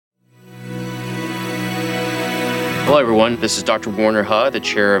Hello, everyone. This is Dr. Warner Huh, the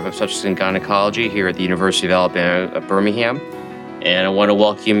Chair of Obstetrics and Gynecology here at the University of Alabama at Birmingham. And I want to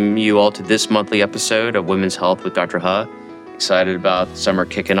welcome you all to this monthly episode of Women's Health with Dr. Huh. Excited about summer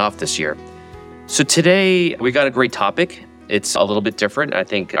kicking off this year. So today we got a great topic. It's a little bit different. I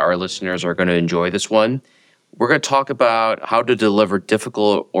think our listeners are going to enjoy this one. We're going to talk about how to deliver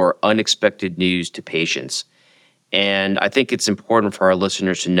difficult or unexpected news to patients. And I think it's important for our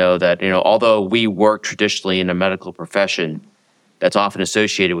listeners to know that, although we work traditionally in a medical profession that's often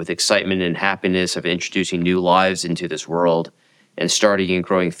associated with excitement and happiness of introducing new lives into this world and starting and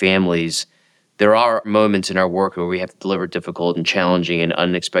growing families, there are moments in our work where we have to deliver difficult and challenging and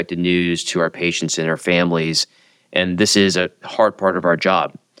unexpected news to our patients and our families. And this is a hard part of our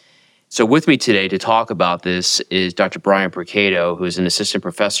job. So with me today to talk about this is Dr. Brian Precato, who is an assistant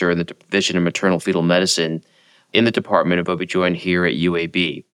professor in the Division of Maternal Fetal Medicine in the Department of OB/GYN here at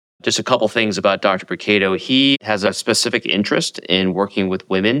UAB. Just a couple things about Dr. Precato. He has a specific interest in working with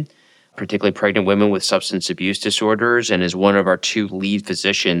women, particularly pregnant women with substance abuse disorders, and is one of our two lead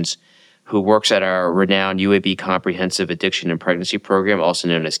physicians who works at our renowned UAB Comprehensive Addiction and Pregnancy Program, also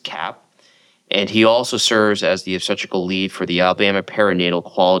known as CAP. And he also serves as the obstetrical lead for the Alabama Perinatal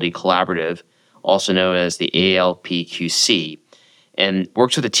Quality Collaborative, also known as the ALPQC, and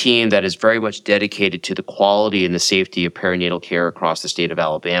works with a team that is very much dedicated to the quality and the safety of perinatal care across the state of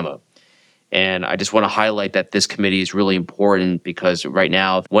Alabama. And I just want to highlight that this committee is really important because right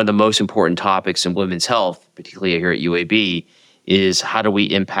now, one of the most important topics in women's health, particularly here at UAB, is how do we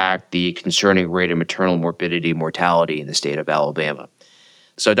impact the concerning rate of maternal morbidity and mortality in the state of Alabama.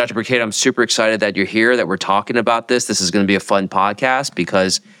 So Dr. Precato, I'm super excited that you're here, that we're talking about this. This is going to be a fun podcast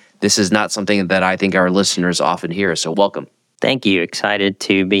because this is not something that I think our listeners often hear. So welcome. Thank you. Excited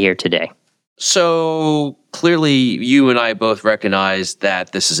to be here today. So clearly, you and I both recognize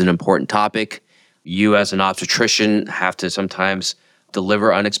that this is an important topic. You as an obstetrician have to sometimes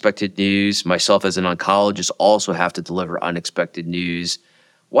deliver unexpected news. Myself as an oncologist also have to deliver unexpected news.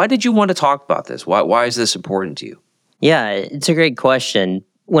 Why did you want to talk about this? Why is this important to you? Yeah, it's a great question.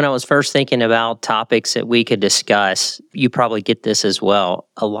 When I was first thinking about topics that we could discuss, you probably get this as well.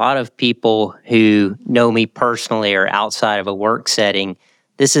 A lot of people who know me personally or outside of a work setting,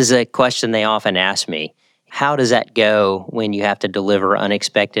 this is a question they often ask me. How does that go when you have to deliver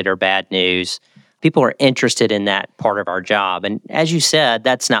unexpected or bad news? People are interested in that part of our job. And as you said,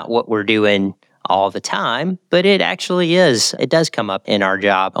 that's not what we're doing all the time, but it actually is. It does come up in our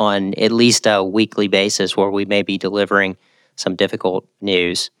job on at least a weekly basis where we may be delivering some difficult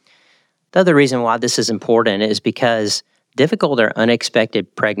news. The other reason why this is important is because difficult or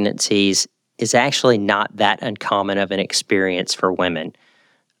unexpected pregnancies is actually not that uncommon of an experience for women.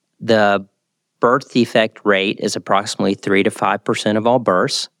 The birth defect rate is approximately 3 to 5% of all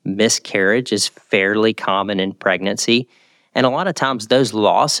births. Miscarriage is fairly common in pregnancy. And a lot of times those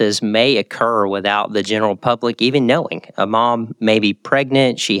losses may occur without the general public even knowing. A mom may be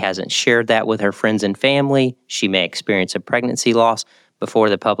pregnant, she hasn't shared that with her friends and family. She may experience a pregnancy loss before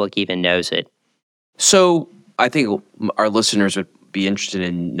the public even knows it. So I think our listeners would be interested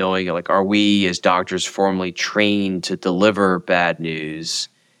in knowing, are we as doctors formally trained to deliver bad news?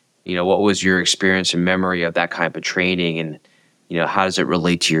 What was your experience and memory of that kind of training, and, how does it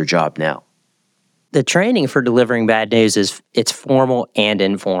relate to your job now? The training for delivering bad news it's formal and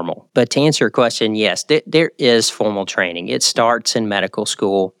informal. But to answer your question, yes, there is formal training. It starts in medical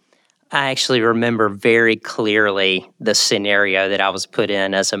school. I actually remember very clearly the scenario that I was put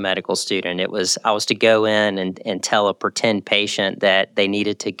in as a medical student. I was to go in and tell a pretend patient that they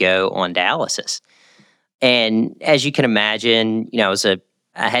needed to go on dialysis. And as you can imagine,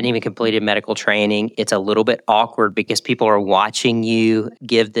 I hadn't even completed medical training. It's a little bit awkward because people are watching you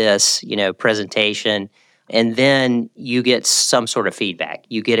give this, presentation, and then you get some sort of feedback.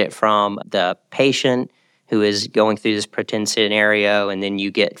 You get it from the patient who is going through this pretend scenario, and then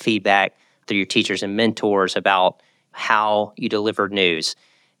you get feedback through your teachers and mentors about how you deliver news.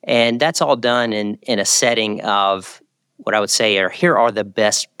 And that's all done in a setting of what I would say here are the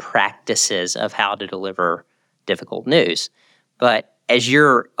best practices of how to deliver difficult news. But as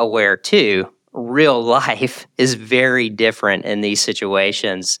you're aware too, real life is very different in these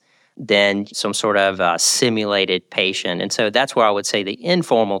situations than some sort of simulated patient. And so that's where I would say the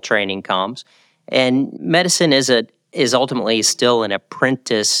informal training comes. And medicine is ultimately still an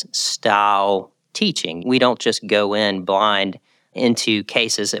apprentice-style teaching. We don't just go in blind into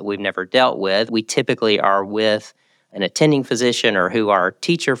cases that we've never dealt with. We typically are with an attending physician or who our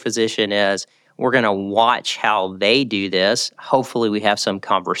teacher physician is. We're going to watch how they do this. Hopefully we have some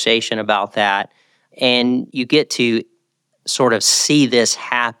conversation about that. And you get to sort of see this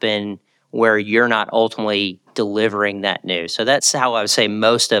happen where you're not ultimately delivering that news. So that's how I would say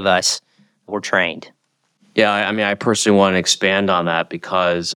most of us were trained. Yeah, I mean, I personally want to expand on that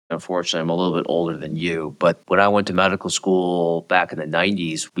because unfortunately I'm a little bit older than you. But when I went to medical school back in the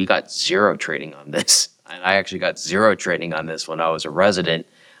 90s, we got zero training on this. And I actually got zero training on this when I was a resident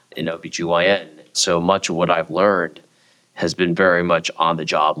in OBGYN. So much of what I've learned has been very much on the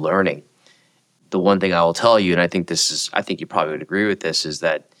job learning. The one thing I will tell you, and I think you probably would agree with this, is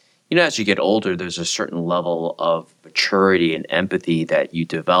that, as you get older, there's a certain level of maturity and empathy that you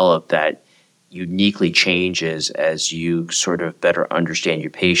develop that uniquely changes as you sort of better understand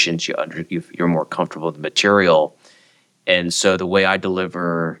your patients, you're more comfortable with the material. And so the way I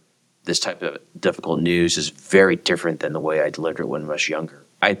deliver this type of difficult news is very different than the way I delivered it when I was younger.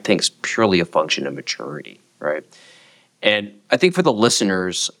 I think it's purely a function of maturity, right? And I think for the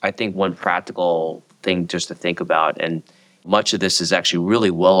listeners, I think one practical thing just to think about, and much of this is actually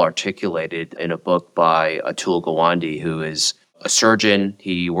really well articulated in a book by Atul Gawande, who is a surgeon.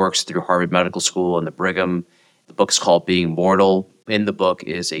 He works through Harvard Medical School and the Brigham. The book's called Being Mortal. In the book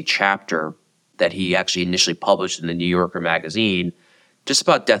is a chapter that he actually initially published in the New Yorker magazine just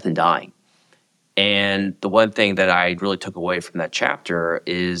about death and dying. And the one thing that I really took away from that chapter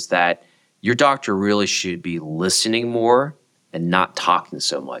is that your doctor really should be listening more and not talking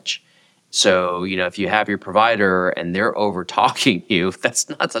so much. So, if you have your provider and they're over talking you, that's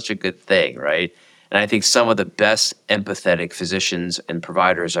not such a good thing, right? And I think some of the best empathetic physicians and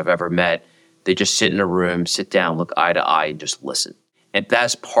providers I've ever met, they just sit in a room, sit down, look eye to eye, and just listen. And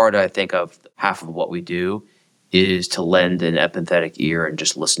that's part, I think, of half of what we do is to lend an empathetic ear and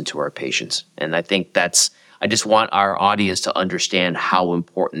just listen to our patients. And I think I just want our audience to understand how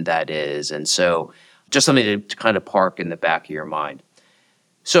important that is. And so just something to kind of park in the back of your mind.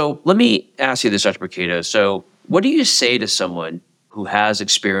 So let me ask you this, Dr. Mercado. So what do you say to someone who has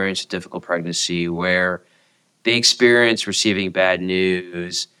experienced a difficult pregnancy where they experience receiving bad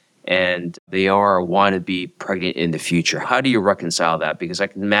news and they want to be pregnant in the future? How do you reconcile that? Because I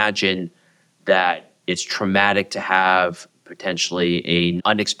can imagine that it's traumatic to have potentially an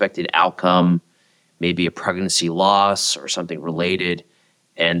unexpected outcome, maybe a pregnancy loss or something related,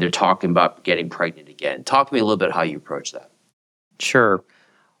 and they're talking about getting pregnant again. Talk to me a little bit how you approach that. Sure.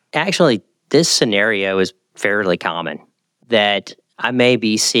 Actually, this scenario is fairly common, that I may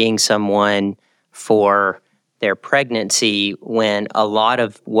be seeing someone for their pregnancy when a lot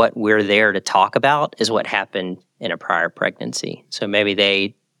of what we're there to talk about is what happened in a prior pregnancy. So maybe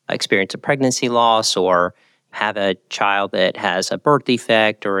they experience a pregnancy loss or have a child that has a birth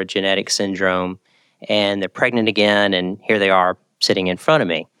defect or a genetic syndrome, and they're pregnant again, and here they are sitting in front of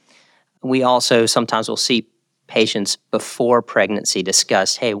me. We also sometimes will see patients before pregnancy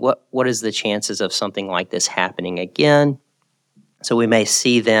discuss, hey, what is the chances of something like this happening again? So we may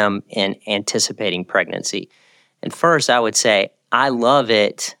see them in anticipating pregnancy. And first, I would say, I love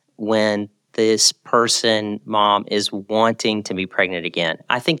it when this person, mom, is wanting to be pregnant again.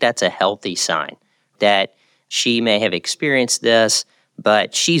 I think that's a healthy sign that she may have experienced this,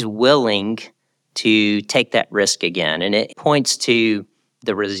 but she's willing to take that risk again. And it points to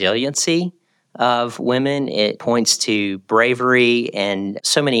the resiliency of women. It points to bravery and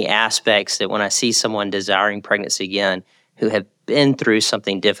so many aspects that when I see someone desiring pregnancy again who have been through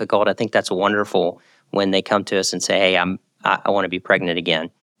something difficult, I think that's wonderful when they come to us and say, hey, I want to be pregnant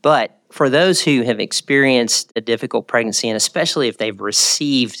again. But for those who have experienced a difficult pregnancy, and especially if they've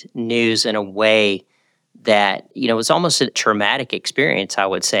received news in a way that, was almost a traumatic experience, I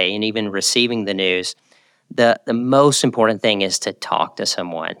would say, and even receiving the news, the most important thing is to talk to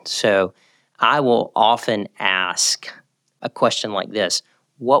someone. So I will often ask a question like this: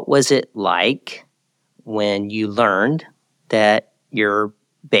 what was it like when you learned that your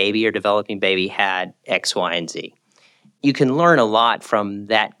baby or developing baby had X, Y, and Z? You can learn a lot from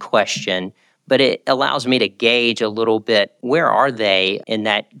that question, but it allows me to gauge a little bit, where are they in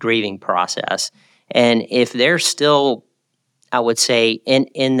that grieving process? And if they're still, I would say,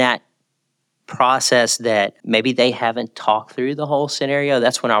 in that process that maybe they haven't talked through the whole scenario,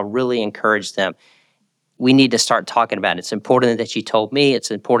 that's when I'll really encourage them. We need to start talking about it. It's important that you told me.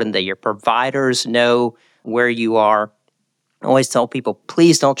 It's important that your providers know where you are. I always tell people,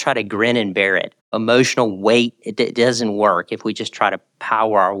 please don't try to grin and bear it. Emotional weight, it doesn't work if we just try to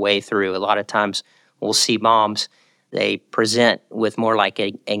power our way through. A lot of times we'll see moms, they present with more like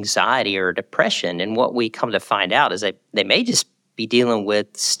anxiety or depression. And what we come to find out is they may just be dealing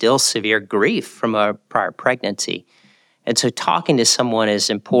with still severe grief from a prior pregnancy. And so talking to someone is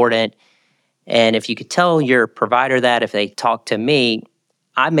important. And if you could tell your provider that, if they talk to me,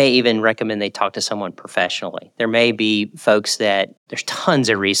 I may even recommend they talk to someone professionally. There may be folks that there's tons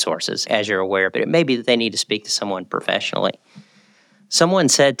of resources, as you're aware, but it may be that they need to speak to someone professionally. Someone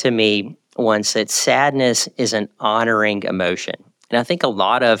said to me once that sadness is an honoring emotion. And I think a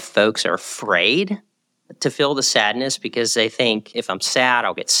lot of folks are afraid to feel the sadness because they think if I'm sad,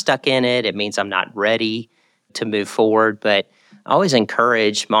 I'll get stuck in it. It means I'm not ready to move forward. But I always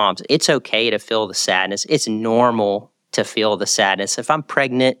encourage moms, it's okay to feel the sadness. It's normal to feel the sadness. If I'm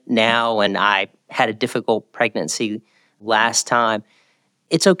pregnant now and I had a difficult pregnancy last time,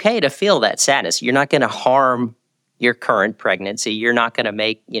 it's okay to feel that sadness. You're not going to harm your current pregnancy. You're not going to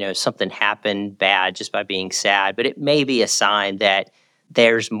make, something happen bad just by being sad, but it may be a sign that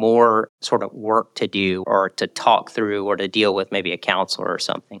there's more sort of work to do or to talk through or to deal with maybe a counselor or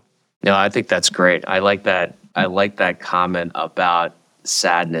something. No, I think that's great. I like that. I like that comment about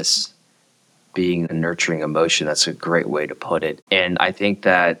sadness being a nurturing emotion. That's a great way to put it. And I think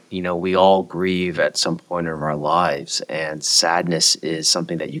that, we all grieve at some point of our lives, and sadness is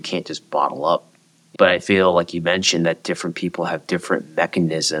something that you can't just bottle up. But I feel like you mentioned that different people have different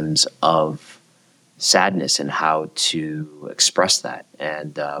mechanisms of sadness and how to express that.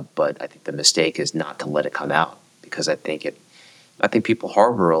 And but I think the mistake is not to let it come out, because I think people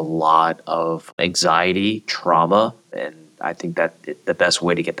harbor a lot of anxiety, trauma, and I think that the best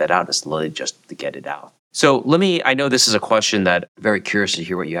way to get that out is literally just to get it out. So I know this is a question that I'm very curious to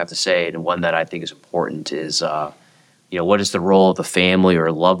hear what you have to say, and one that I think is important is, what is the role of the family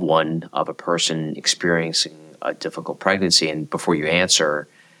or loved one of a person experiencing a difficult pregnancy? And before you answer,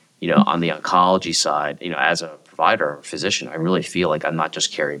 on the oncology side, as a provider or physician, I really feel like I'm not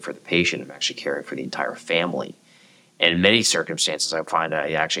just caring for the patient, I'm actually caring for the entire family. And in many circumstances, I find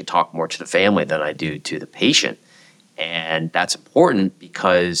I actually talk more to the family than I do to the patient. And that's important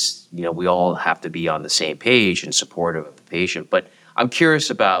because, we all have to be on the same page and supportive of the patient. But I'm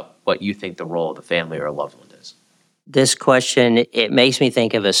curious about what you think the role of the family or a loved one is. This question, it makes me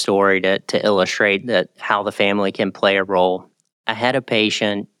think of a story to illustrate that how the family can play a role. I had a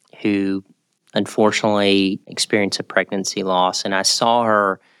patient who unfortunately experienced a pregnancy loss, and I saw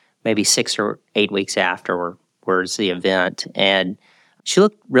her maybe 6 or 8 weeks afterwards the event, and she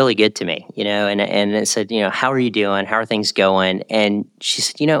looked really good to me, and I said, how are you doing? How are things going? And she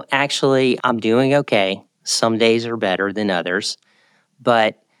said, actually, I'm doing okay. Some days are better than others,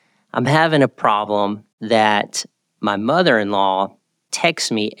 but I'm having a problem that my mother-in-law texts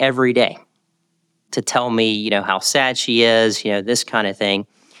me every day to tell me, how sad she is, this kind of thing.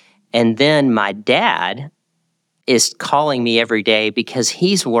 And then my dad is calling me every day because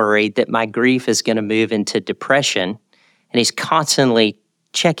he's worried that my grief is going to move into depression. And he's constantly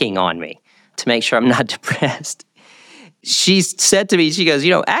checking on me to make sure I'm not depressed. She said to me, she goes,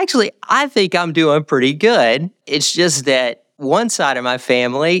 actually, I think I'm doing pretty good. It's just that one side of my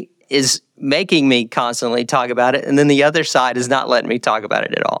family is making me constantly talk about it, and then the other side is not letting me talk about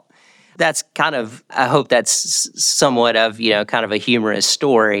it at all. That's kind of, I hope that's somewhat of, kind of a humorous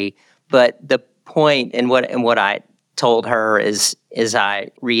story. But the point and what I told her is I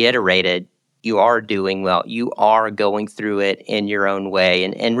reiterated, you are doing well. You are going through it in your own way,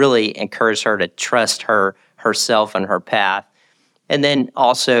 and really encourage her to trust herself and her path. And then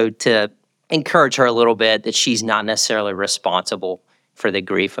also to encourage her a little bit that she's not necessarily responsible for the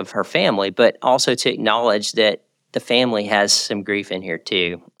grief of her family, but also to acknowledge that the family has some grief in here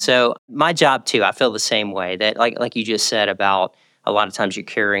too. So my job too, I feel the same way, that like you just said about a lot of times you're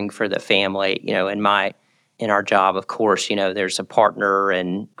caring for the family, in our job, of course, there's a partner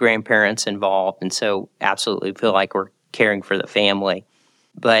and grandparents involved. And so absolutely feel like we're caring for the family.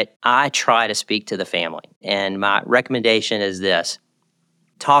 But I try to speak to the family. And my recommendation is this: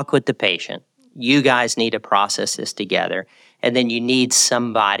 talk with the patient. You guys need to process this together. And then you need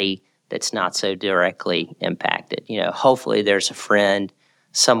somebody that's not so directly impacted. Hopefully there's a friend,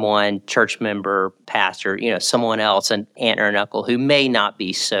 someone, church member, pastor, someone else, an aunt or an uncle who may not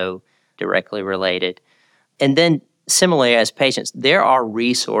be so directly related. And then similarly, as patients, there are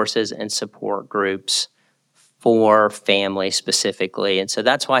resources and support groups for family specifically. And so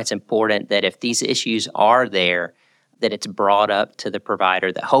that's why it's important that if these issues are there, that it's brought up to the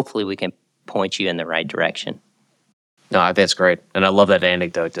provider, that hopefully we can point you in the right direction. No, I think that's great. And I love that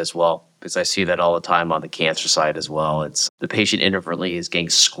anecdote as well, because I see that all the time on the cancer side as well. It's the patient inadvertently is getting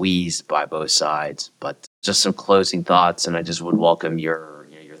squeezed by both sides. But just some closing thoughts, and I just would welcome your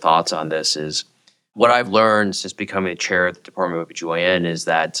thoughts on this, is what I've learned since becoming the chair of the Department of OBGYN is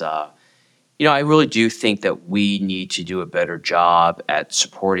that, I really do think that we need to do a better job at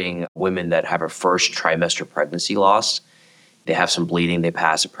supporting women that have a first trimester pregnancy loss. They have some bleeding, they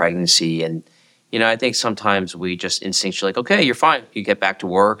pass a pregnancy, and I think sometimes we just instinctually like, okay, you're fine. You get back to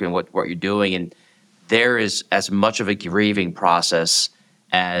work and what you're doing. And there is as much of a grieving process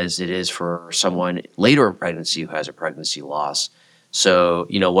as it is for someone later in pregnancy who has a pregnancy loss. So,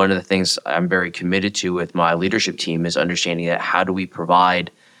 one of the things I'm very committed to with my leadership team is understanding that how do we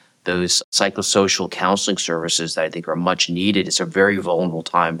provide those psychosocial counseling services that I think are much needed. It's a very vulnerable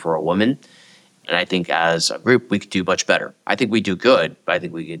time for a woman. And I think as a group, we could do much better. I think we do good, but I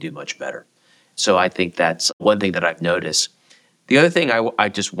think we can do much better. So I think that's one thing that I've noticed. The other thing I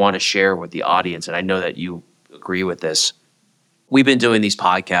just want to share with the audience, and I know that you agree with this, we've been doing these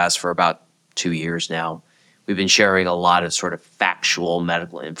podcasts for about 2 years now. We've been sharing a lot of sort of factual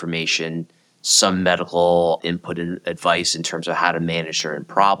medical information, some medical input and advice in terms of how to manage certain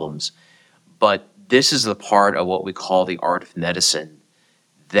problems. But this is the part of what we call the art of medicine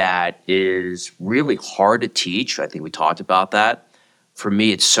that is really hard to teach. I think we talked about that. For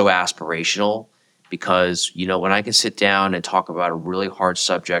me, it's so aspirational because, when I can sit down and talk about a really hard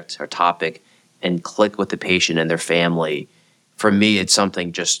subject or topic and click with the patient and their family, for me, it's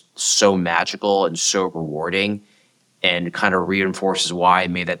something just so magical and so rewarding and kind of reinforces why I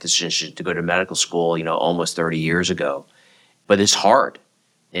made that decision to go to medical school, almost 30 years ago. But it's hard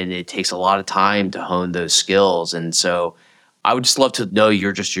and it takes a lot of time to hone those skills. And so I would just love to know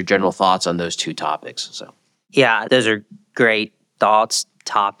your general thoughts on those two topics. So, Yeah, those are great thoughts,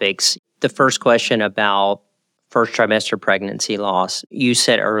 topics. The first question about first trimester pregnancy loss, you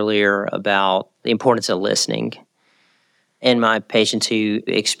said earlier about the importance of listening. In my patients who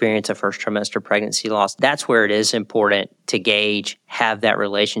experience a first trimester pregnancy loss, that's where it is important to gauge, have that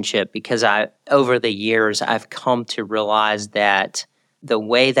relationship, because over the years, I've come to realize that the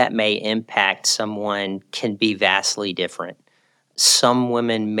way that may impact someone can be vastly different. Some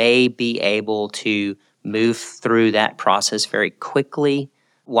women may be able to move through that process very quickly.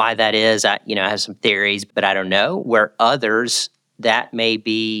 Why that is, I have some theories, but I don't know. Where others, that may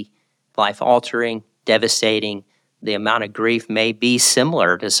be life-altering, devastating. The amount of grief may be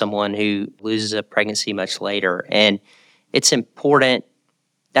similar to someone who loses a pregnancy much later. And it's important.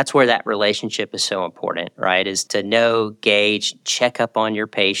 That's where that relationship is so important, right? Is to know, gauge, check up on your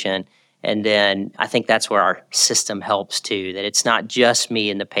patient. And then I think that's where our system helps too, that it's not just me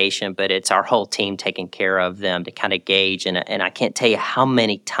and the patient, but it's our whole team taking care of them to kind of gauge. And I can't tell you how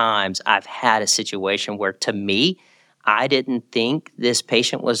many times I've had a situation where, to me, I didn't think this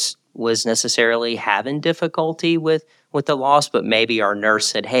patient was necessarily having difficulty with the loss, but maybe our nurse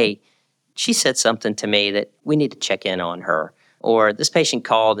said, hey, she said something to me that we need to check in on her. Or this patient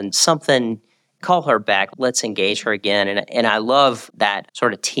called and something, call her back, let's engage her again. And I love that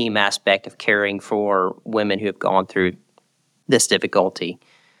sort of team aspect of caring for women who have gone through this difficulty.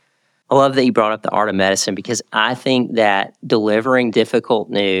 I love that you brought up the art of medicine because I think that delivering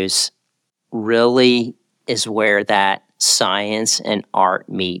difficult news really is where that science and art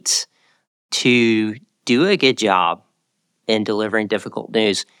meets. To do a good job in delivering difficult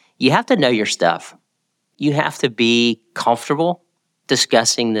news, you have to know your stuff. You have to be comfortable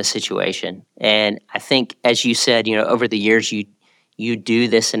discussing the situation. And I think, as you said, over the years, you do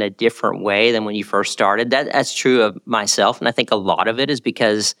this in a different way than when you first started. That's true of myself. And I think a lot of it is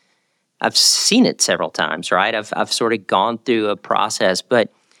because I've seen it several times, right? I've sort of gone through a process,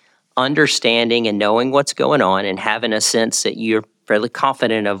 but understanding and knowing what's going on and having a sense that you're fairly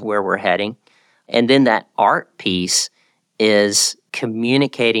confident of where we're heading. And then that art piece is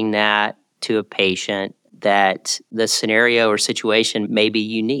communicating that to a patient that the scenario or situation may be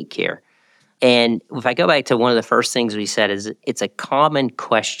unique here. And if I go back to one of the first things we said is it's a common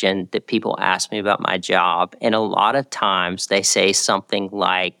question that people ask me about my job. And a lot of times they say something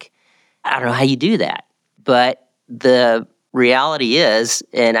like, I don't know how you do that. But the reality is,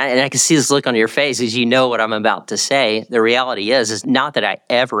 and I can see this look on your face as you know what I'm about to say, the reality is not that I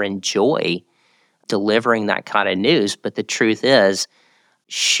ever enjoy delivering that kind of news, but the truth is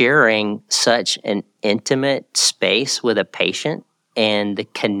sharing such an intimate space with a patient and the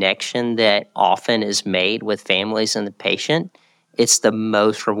connection that often is made with families and the patient, it's the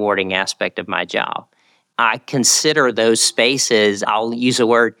most rewarding aspect of my job. I consider those spaces, I'll use the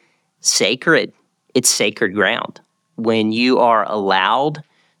word sacred. It's sacred ground. When you are allowed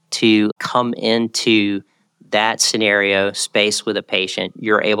to come into that scenario space with a patient,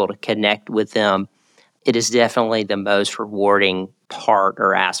 you're able to connect with them. It is definitely the most rewarding part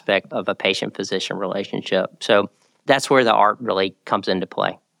or aspect of a patient-physician relationship. So that's where the art really comes into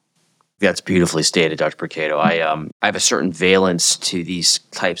play. That's beautifully stated, Dr. Percato. I have a certain valence to these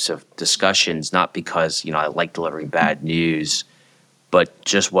types of discussions, not because I like delivering bad news, but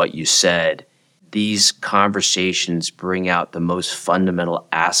just what you said. these conversations bring out the most fundamental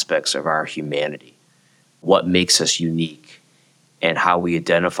aspects of our humanity, what makes us unique, and how we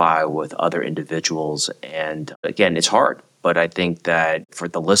identify with other individuals. And again, it's hard, but I think that for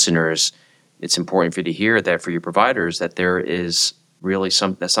the listeners, it's important for you to hear that for your providers, that there is really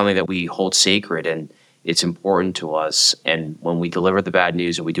something that we hold sacred and it's important to us. And when we deliver the bad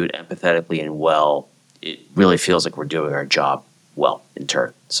news and we do it empathetically and well, it really feels like we're doing our job well in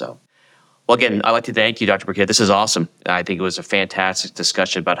turn. So, well, again, I'd like to thank you, Dr. Burkett. This is awesome. I think it was a fantastic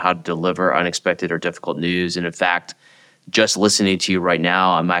discussion about how to deliver unexpected or difficult news. And in fact, just listening to you right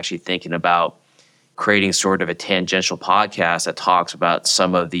now, I'm actually thinking about creating sort of a tangential podcast that talks about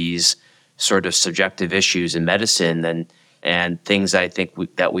some of these sort of subjective issues in medicine and things I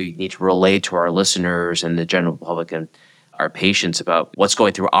think that we need to relay to our listeners and the general public and our patients about what's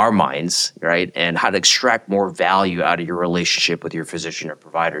going through our minds, right? And how to extract more value out of your relationship with your physician or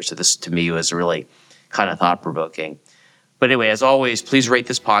provider. So this, to me, was really kind of thought-provoking. But anyway, as always, please rate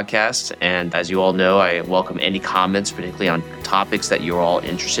this podcast. And as you all know, I welcome any comments, particularly on topics that you're all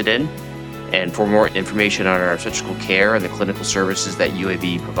interested in. And for more information on our obstetrical care and the clinical services that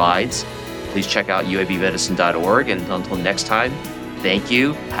UAB provides, please check out uabmedicine.org. And until next time, thank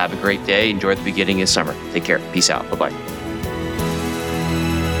you. Have a great day. Enjoy the beginning of summer. Take care. Peace out. Bye-bye.